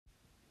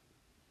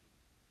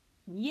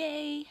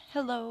Yay!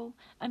 Hello,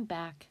 I'm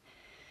back.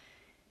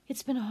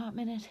 It's been a hot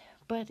minute,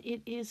 but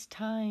it is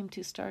time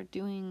to start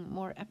doing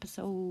more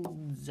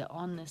episodes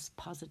on this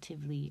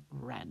Positively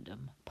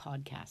Random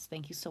podcast.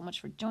 Thank you so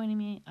much for joining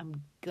me.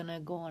 I'm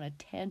gonna go on a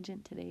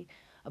tangent today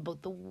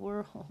about the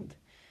world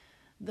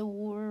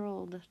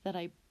that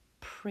I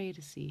pray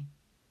to see.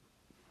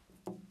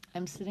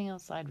 I'm sitting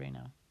outside right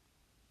now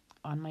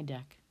on my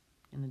deck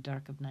in the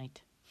dark of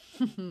night.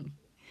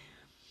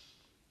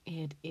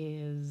 It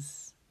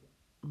is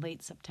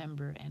late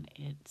September and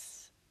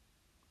it's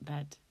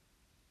that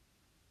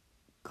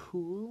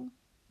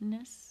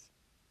coolness,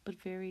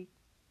 but very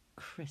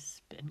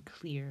crisp and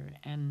clear.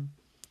 And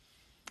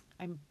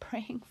I'm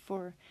praying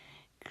for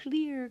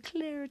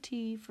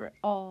clarity for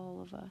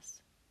all of us.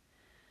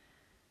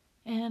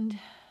 And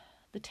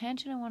the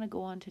tangent I want to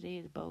go on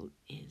today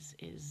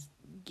is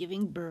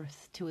giving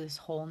birth to this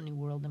whole new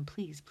world. And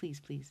please,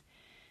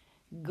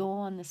 go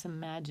on this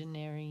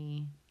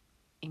imaginary,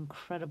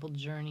 incredible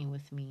journey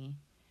with me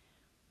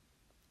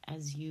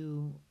as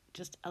you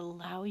just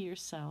allow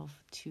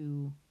yourself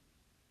to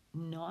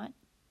not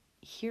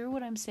hear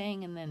what I'm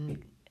saying and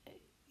then,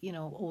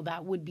 oh,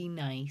 that would be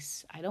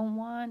nice. I don't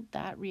want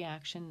that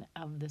reaction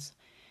of this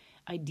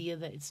idea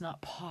that it's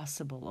not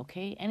possible,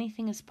 okay?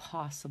 Anything is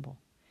possible.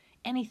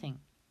 Anything.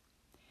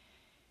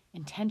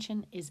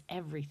 Intention is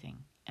everything.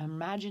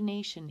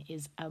 Imagination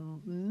is a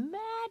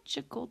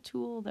magical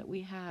tool that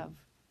we have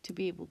to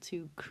be able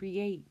to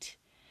create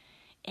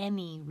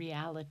any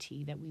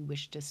reality that we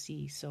wish to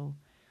see. So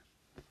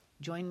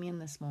join me in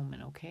this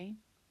moment, okay?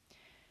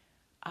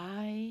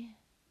 I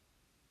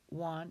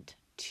want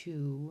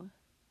to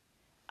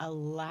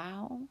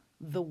allow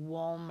the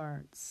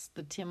Walmarts,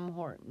 the Tim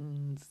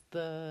Hortons,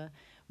 the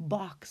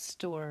box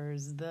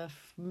stores, the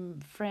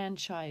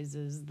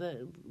franchises,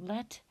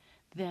 let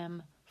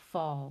them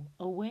fall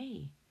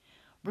away.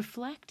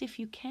 Reflect, if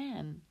you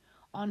can,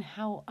 on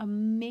how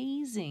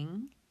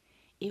amazing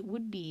it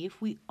would be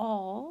if we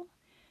all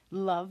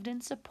loved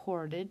and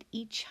supported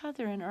each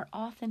other and our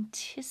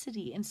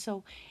authenticity. And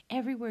so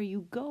everywhere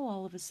you go,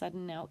 all of a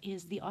sudden now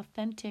is the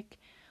authentic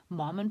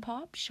mom and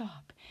pop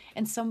shop,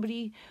 and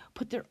somebody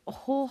put their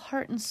whole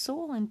heart and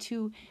soul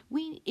into.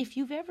 If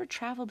you've ever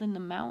traveled in the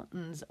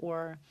mountains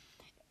or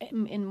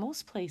in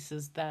most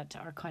places that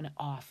are kind of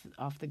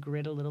off the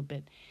grid a little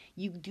bit,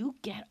 you do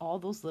get all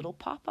those little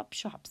pop-up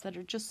shops that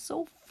are just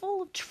so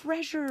full of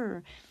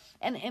treasure,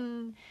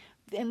 and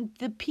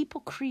the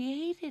people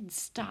created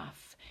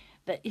stuff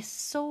that is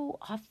so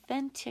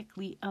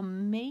authentically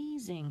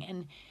amazing.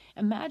 And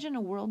imagine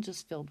a world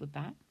just filled with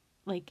that.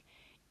 Like,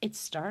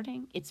 it's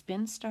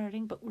been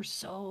starting, but we're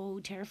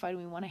so terrified.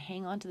 We want to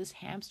hang on to this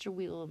hamster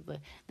wheel of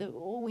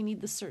we need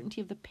the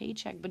certainty of the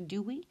paycheck. But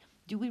do we?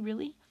 Do we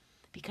really?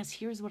 Because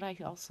here's what I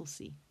also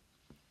see.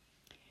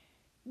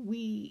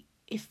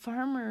 If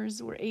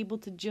farmers were able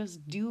to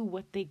just do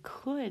what they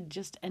could,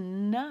 just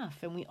enough,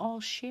 and we all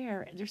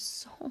share, there's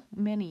so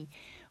many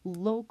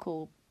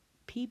local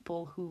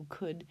people who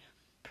could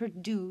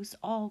produce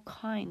all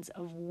kinds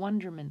of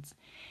wonderments.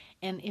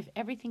 And if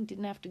everything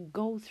didn't have to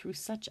go through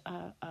such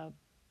a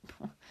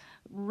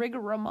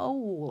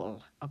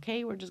rigmarole,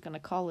 okay, we're just going to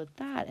call it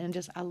that, and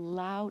just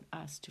allowed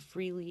us to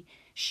freely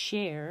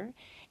share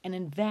and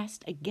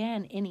invest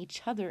again in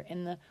each other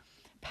and the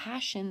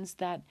passions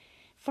that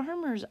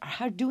farmers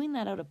are doing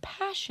that out of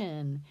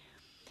passion.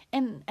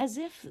 And as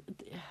if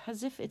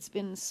it's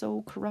been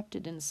so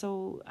corrupted and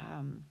so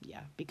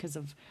because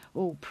of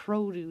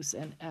produce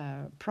and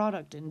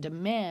product and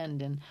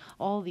demand and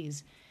all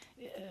these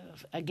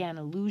again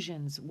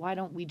illusions. Why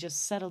don't we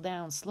just settle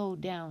down, slow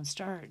down,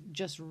 start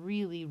just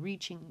really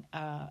reaching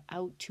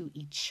out to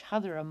each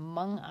other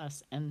among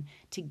us, and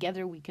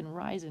together we can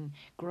rise and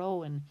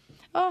grow, and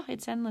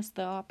it's endless,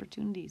 the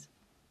opportunities.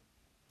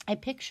 I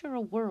picture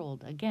a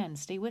world, again,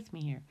 stay with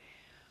me here.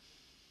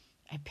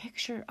 I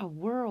picture a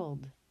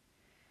world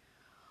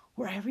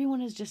where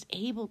everyone is just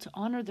able to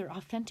honor their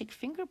authentic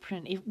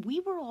fingerprint. If we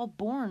were all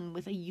born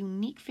with a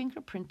unique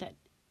fingerprint that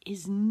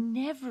is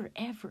never,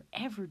 ever,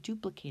 ever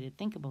duplicated.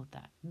 Think about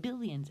that.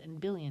 Billions and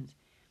billions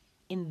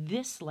in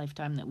this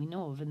lifetime that we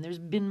know of, and there's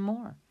been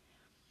more.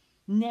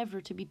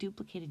 Never to be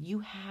duplicated.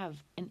 You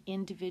have an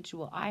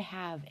individual. I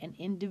have an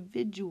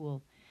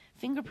individual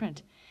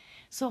fingerprint.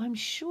 So I'm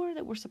sure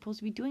that we're supposed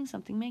to be doing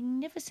something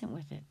magnificent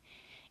with it.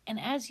 And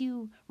as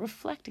you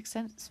reflect,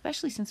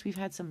 especially since we've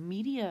had some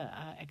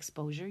media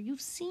exposure,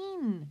 you've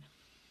seen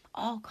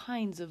all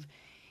kinds of,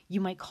 you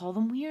might call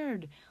them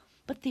weird,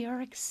 but they are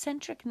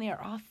eccentric and they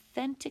are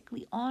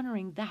authentically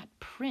honoring that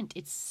print.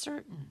 It's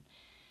certain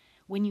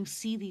when you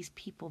see these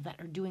people that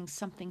are doing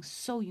something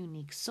so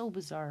unique, so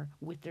bizarre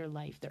with their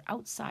life. They're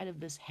outside of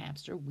this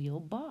hamster wheel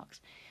box.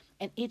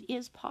 And it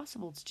is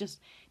possible. It's just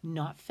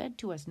not fed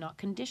to us, not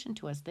conditioned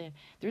to us.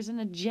 There's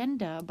an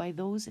agenda by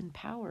those in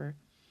power,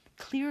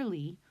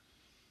 clearly,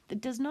 that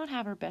does not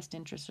have our best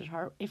interest at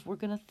heart, if we're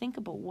going to think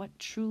about what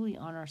truly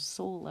on our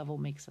soul level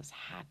makes us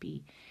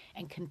happy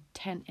and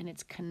content, and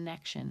it's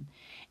connection,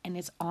 and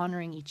it's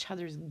honoring each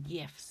other's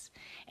gifts,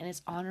 and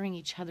it's honoring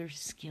each other's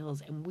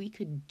skills. And we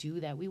could do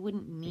that. We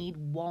wouldn't need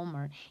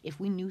Walmart if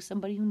we knew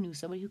somebody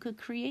who could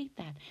create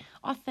that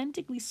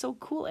authentically, so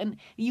cool and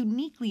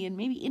uniquely and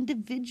maybe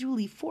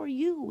individually for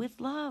you with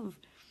love.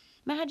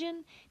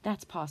 Imagine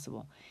that's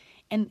possible.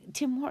 And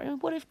Tim Horton,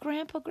 what if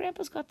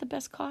Grandpa's got the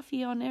best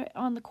coffee on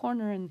the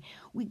corner, and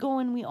we go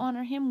and we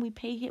honor him, we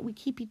pay him, we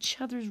keep each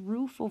other's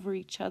roof over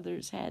each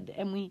other's head,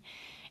 and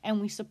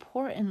we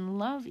support and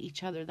love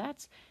each other.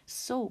 That's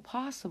so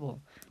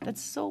possible.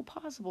 That's so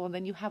possible. And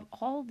then you have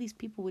all these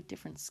people with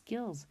different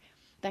skills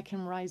that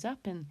can rise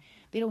up, and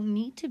they don't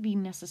need to be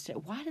necessary.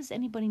 Why does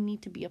anybody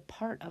need to be a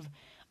part of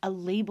a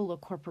label, a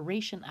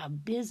corporation, a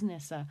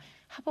business? How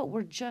about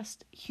we're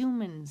just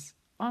humans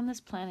on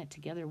this planet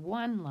together,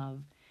 one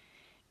love,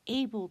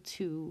 able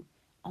to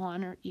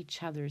honor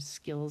each other's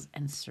skills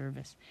and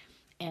service,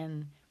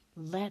 and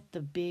let the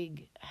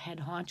big head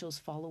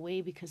honchos fall away.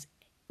 Because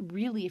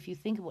really, if you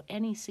think about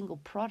any single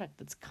product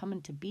that's come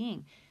into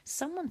being,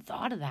 someone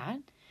thought of that,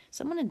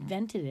 someone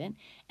invented it,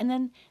 and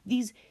then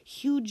these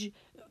huge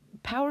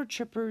power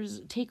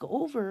trippers take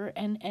over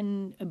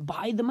and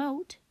buy them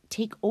out,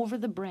 take over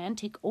the brand,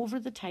 take over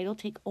the title,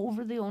 take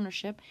over the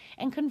ownership,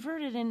 and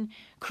convert it and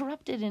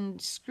corrupt it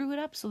and screw it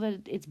up so that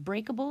it's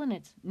breakable and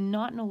it's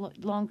not no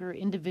longer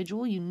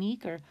individual,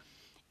 unique, or,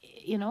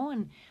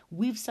 and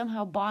we've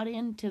somehow bought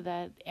into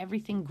that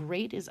everything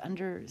great is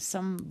under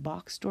some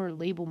box store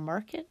label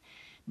market.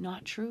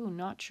 Not true,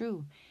 not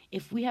true.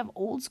 If we have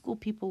old school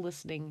people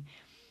listening,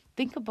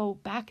 think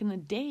about back in the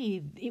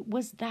day, it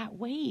was that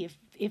way.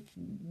 If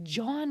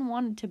John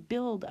wanted to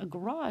build a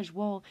garage,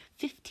 well,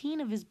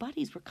 15 of his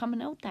buddies were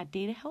coming out that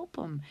day to help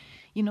him,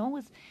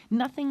 with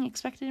nothing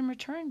expected in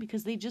return,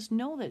 because they just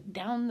know that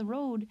down the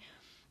road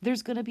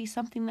there's going to be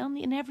something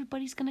and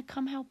everybody's going to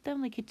come help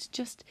them. Like, it's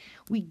just,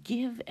 we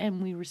give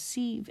and we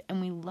receive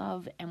and we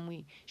love and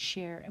we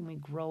share and we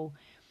grow.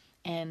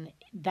 And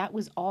that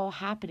was all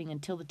happening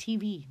until the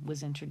TV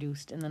was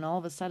introduced. And then all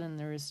of a sudden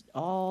there's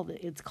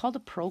it's called a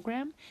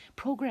program.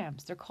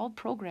 Programs. They're called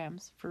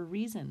programs for a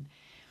reason.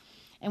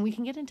 And we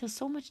can get into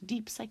so much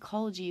deep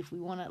psychology if we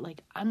want to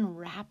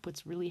unwrap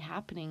what's really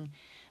happening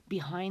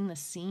behind the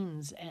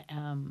scenes.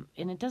 And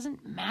it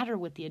doesn't matter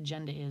what the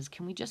agenda is.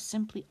 Can we just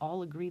simply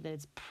all agree that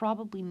it's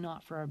probably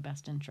not for our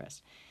best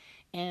interest?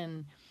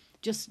 And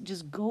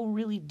just go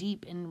really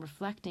deep in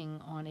reflecting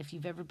on if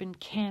you've ever been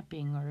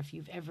camping, or if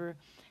you've ever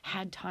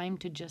had time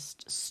to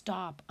just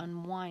stop,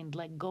 unwind,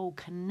 let go,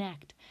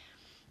 connect,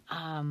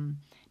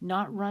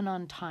 not run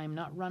on time,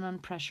 not run on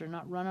pressure,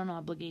 not run on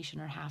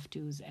obligation or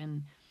have-tos,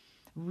 and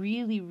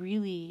really,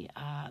 really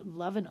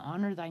love and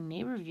honor thy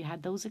neighbor. If you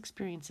had those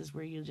experiences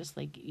where you just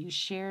you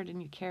shared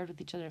and you cared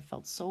with each other, it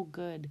felt so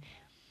good.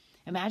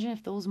 Imagine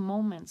if those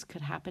moments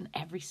could happen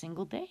every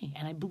single day.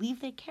 And I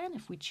believe they can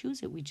if we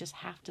choose it. We just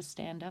have to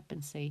stand up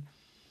and say,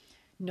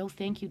 no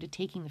thank you to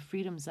taking the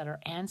freedoms that our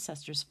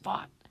ancestors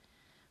fought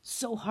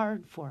so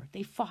hard for.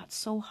 They fought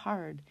so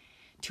hard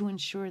to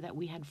ensure that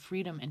we had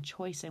freedom and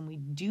choice. And we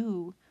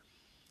do,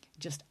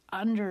 just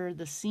under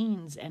the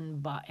scenes,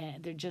 and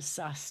they're just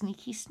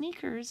sneaky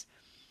sneakers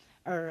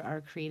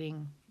are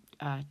creating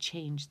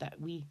change that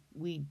we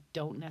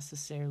don't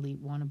necessarily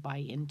want to buy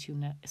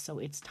into. So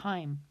it's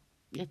time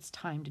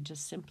to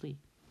just simply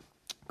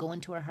go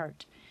into our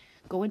heart,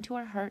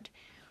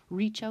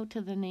 reach out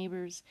to the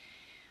neighbors,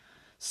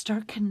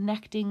 start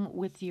connecting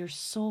with your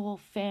soul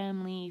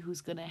family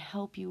who's going to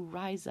help you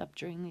rise up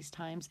during these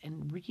times,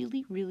 and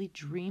really, really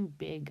dream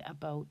big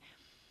about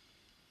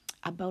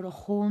a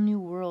whole new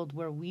world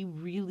where we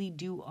really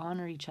do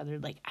honor each other.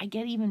 I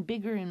get even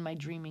bigger in my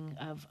dreaming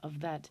of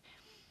that.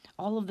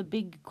 All of the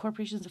big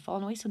corporations have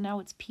fallen away, so now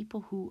it's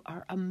people who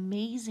are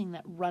amazing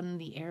that run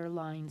the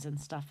airlines and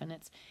stuff, and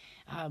it's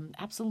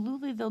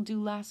absolutely they'll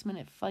do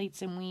last-minute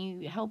flights, and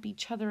we help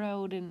each other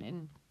out,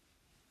 and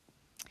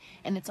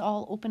it's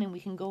all open, and we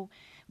can go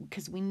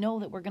because we know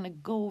that we're going to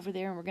go over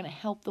there and we're going to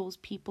help those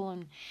people,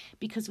 and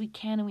because we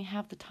can and we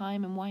have the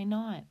time, and why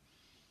not?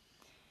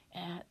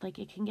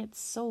 It can get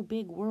so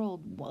big,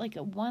 world, like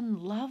a one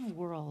love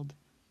world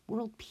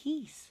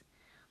peace,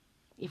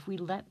 if we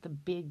let the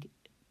big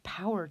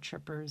power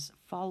trippers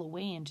fall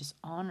away and just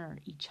honor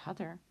each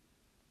other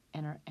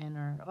and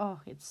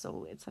our it's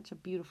such a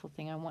beautiful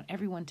thing. I want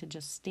everyone to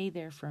just stay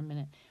there for a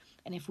minute,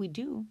 and if we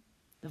do,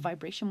 the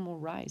vibration will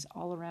rise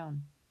all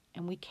around,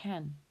 and we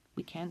can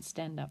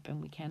stand up,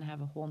 and we can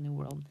have a whole new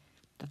world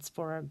that's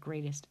for our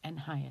greatest and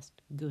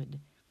highest good.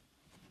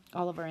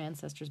 All of our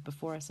ancestors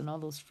before us and all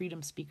those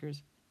freedom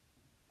speakers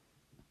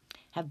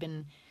have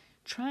been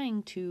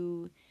trying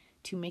to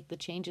make the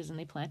changes, and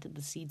they planted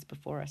the seeds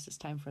before us. It's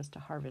time for us to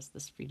harvest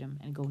this freedom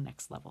and go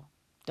next level.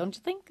 Don't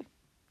you think?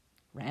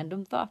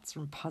 Random thoughts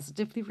from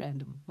Positively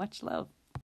Random. Much love.